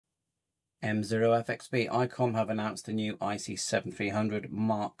M0FXB. ICOM have announced the new IC-7300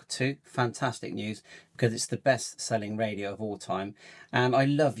 Mark II. Fantastic news, because it's the best-selling radio of all time, and I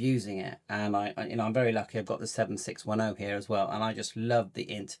love using it. And I'm very lucky. I've got the 7610 here as well, and I just love the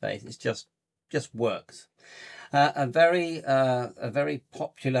interface. It's just works. A very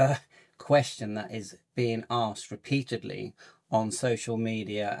popular question that is being asked repeatedly on social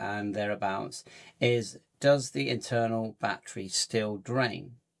media and thereabouts is, does the internal battery still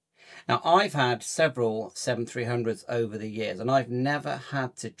drain? Now, I've had several 7300s over the years, and I've never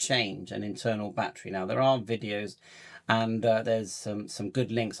had to change an internal battery. Now, there are videos, and there's some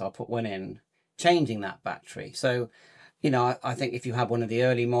good links. I'll put one in changing that battery. So, you know, I think if you have one of the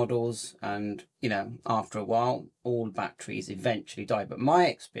early models, and, you know, after a while, all batteries eventually die. But my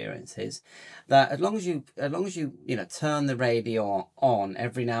experience is that as long as you turn the radio on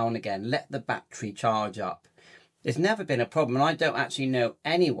every now and again, let the battery charge up, it's never been a problem. And I don't actually know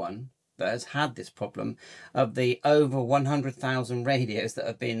anyone that has had this problem. Of the over 100,000 radios that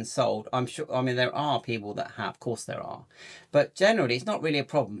have been sold, I'm sure, I mean, there are people that have, of course there are, but generally it's not really a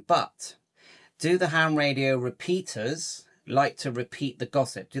problem. But do the ham radio repeaters like to repeat the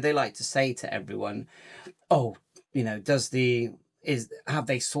gossip? Do they like to say to everyone, oh, you know, have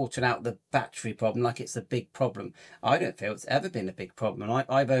they sorted out the battery problem like it's a big problem? I don't feel it's ever been a big problem. And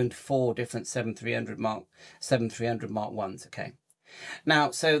I've owned 4 different 7300 Mark 1s. Okay.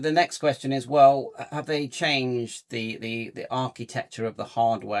 Now, so the next question is, well, have they changed the architecture of the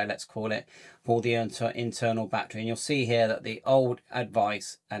hardware, let's call it, for the internal battery? And you'll see here that the old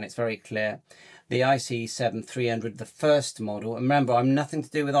advice, and it's very clear, the IC-7300, the first model, and remember, I'm nothing to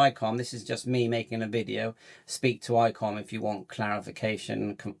do with ICOM, this is just me making a video. Speak to ICOM if you want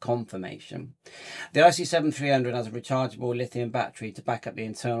clarification and confirmation. The IC-7300 has a rechargeable lithium battery to back up the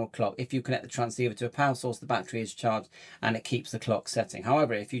internal clock. If you connect the transceiver to a power source, the battery is charged and it keeps the clock setting.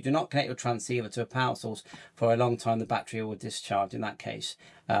 However, if you do not connect your transceiver to a power source for a long time, the battery will discharge. In that case,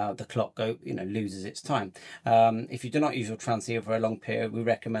 the clock loses its time. If you do not use your transceiver for a long period, we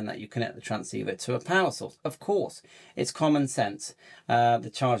recommend that you connect the transceiver to a power source. Of course, it's common sense.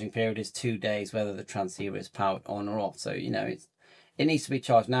 The charging period is 2 days, whether the transceiver is powered on or off. So, you know, it needs to be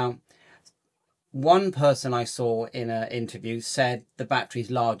charged. Now, one person I saw in an interview said the battery is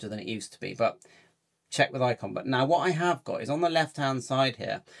larger than it used to be, but check with ICOM. But now what I have got is on the left hand side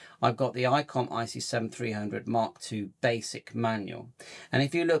here, I've got the ICOM IC-7300 Mark II basic manual. And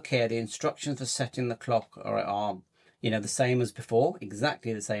if you look here, the instructions for setting the clock are you know, the same as before,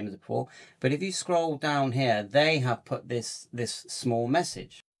 exactly the same as before. But if you scroll down here, they have put this small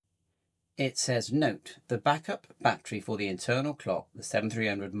message. It says, note, the backup battery for the internal clock, the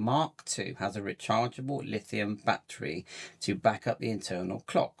 7300 Mark II, has a rechargeable lithium battery to back up the internal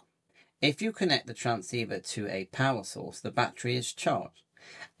clock. If you connect the transceiver to a power source, the battery is charged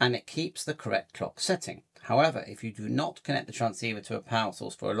and it keeps the correct clock setting. However, if you do not connect the transceiver to a power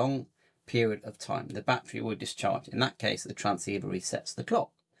source for a long period of time, the battery will discharge. In that case, the transceiver resets the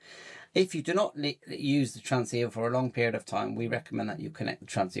clock. If you do not use the transceiver for a long period of time, we recommend that you connect the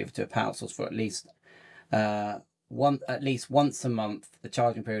transceiver to a power source for at least once a month. The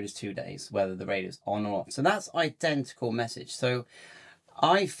charging period is 2 days, whether the radio is on or off. So that's identical message. So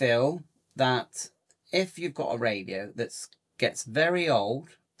I feel that if you've got a radio that gets very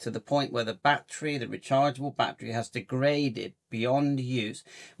old to the point where the battery, the rechargeable battery, has degraded beyond use,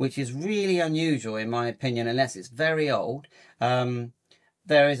 which is really unusual in my opinion, unless it's very old,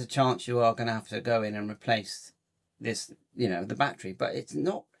 there is a chance you are going to have to go in and replace this, you know, the battery. But it's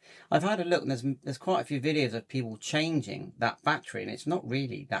not, I've had a look, and there's quite a few videos of people changing that battery, and it's not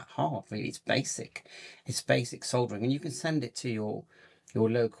really that hard, really. It's basic soldering, and you can send it to your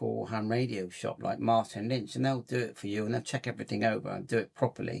local ham radio shop like Martin Lynch, and they'll do it for you, and they'll check everything over and do it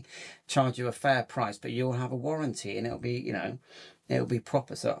properly, charge you a fair price, but you'll have a warranty, and it'll be, you know, it'll be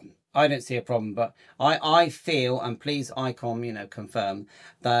proper. So I don't see a problem, but I feel, and please ICOM, you know, confirm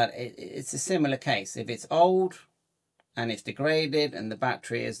that it's a similar case. If it's old and it's degraded and the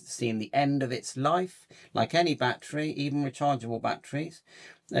battery has seen the end of its life, like any battery, even rechargeable batteries,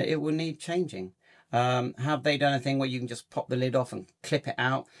 it will need changing. Have they done a thing where you can just pop the lid off and clip it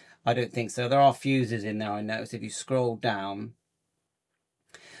out? I don't think so. There are fuses in there, I noticed. If you scroll down,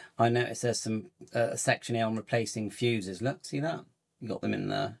 I noticed there's some section here on replacing fuses. Look, see that? You got them in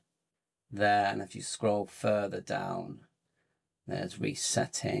there. And if you scroll further down, there's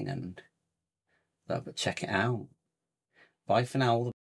resetting, and but check it out. Bye for now.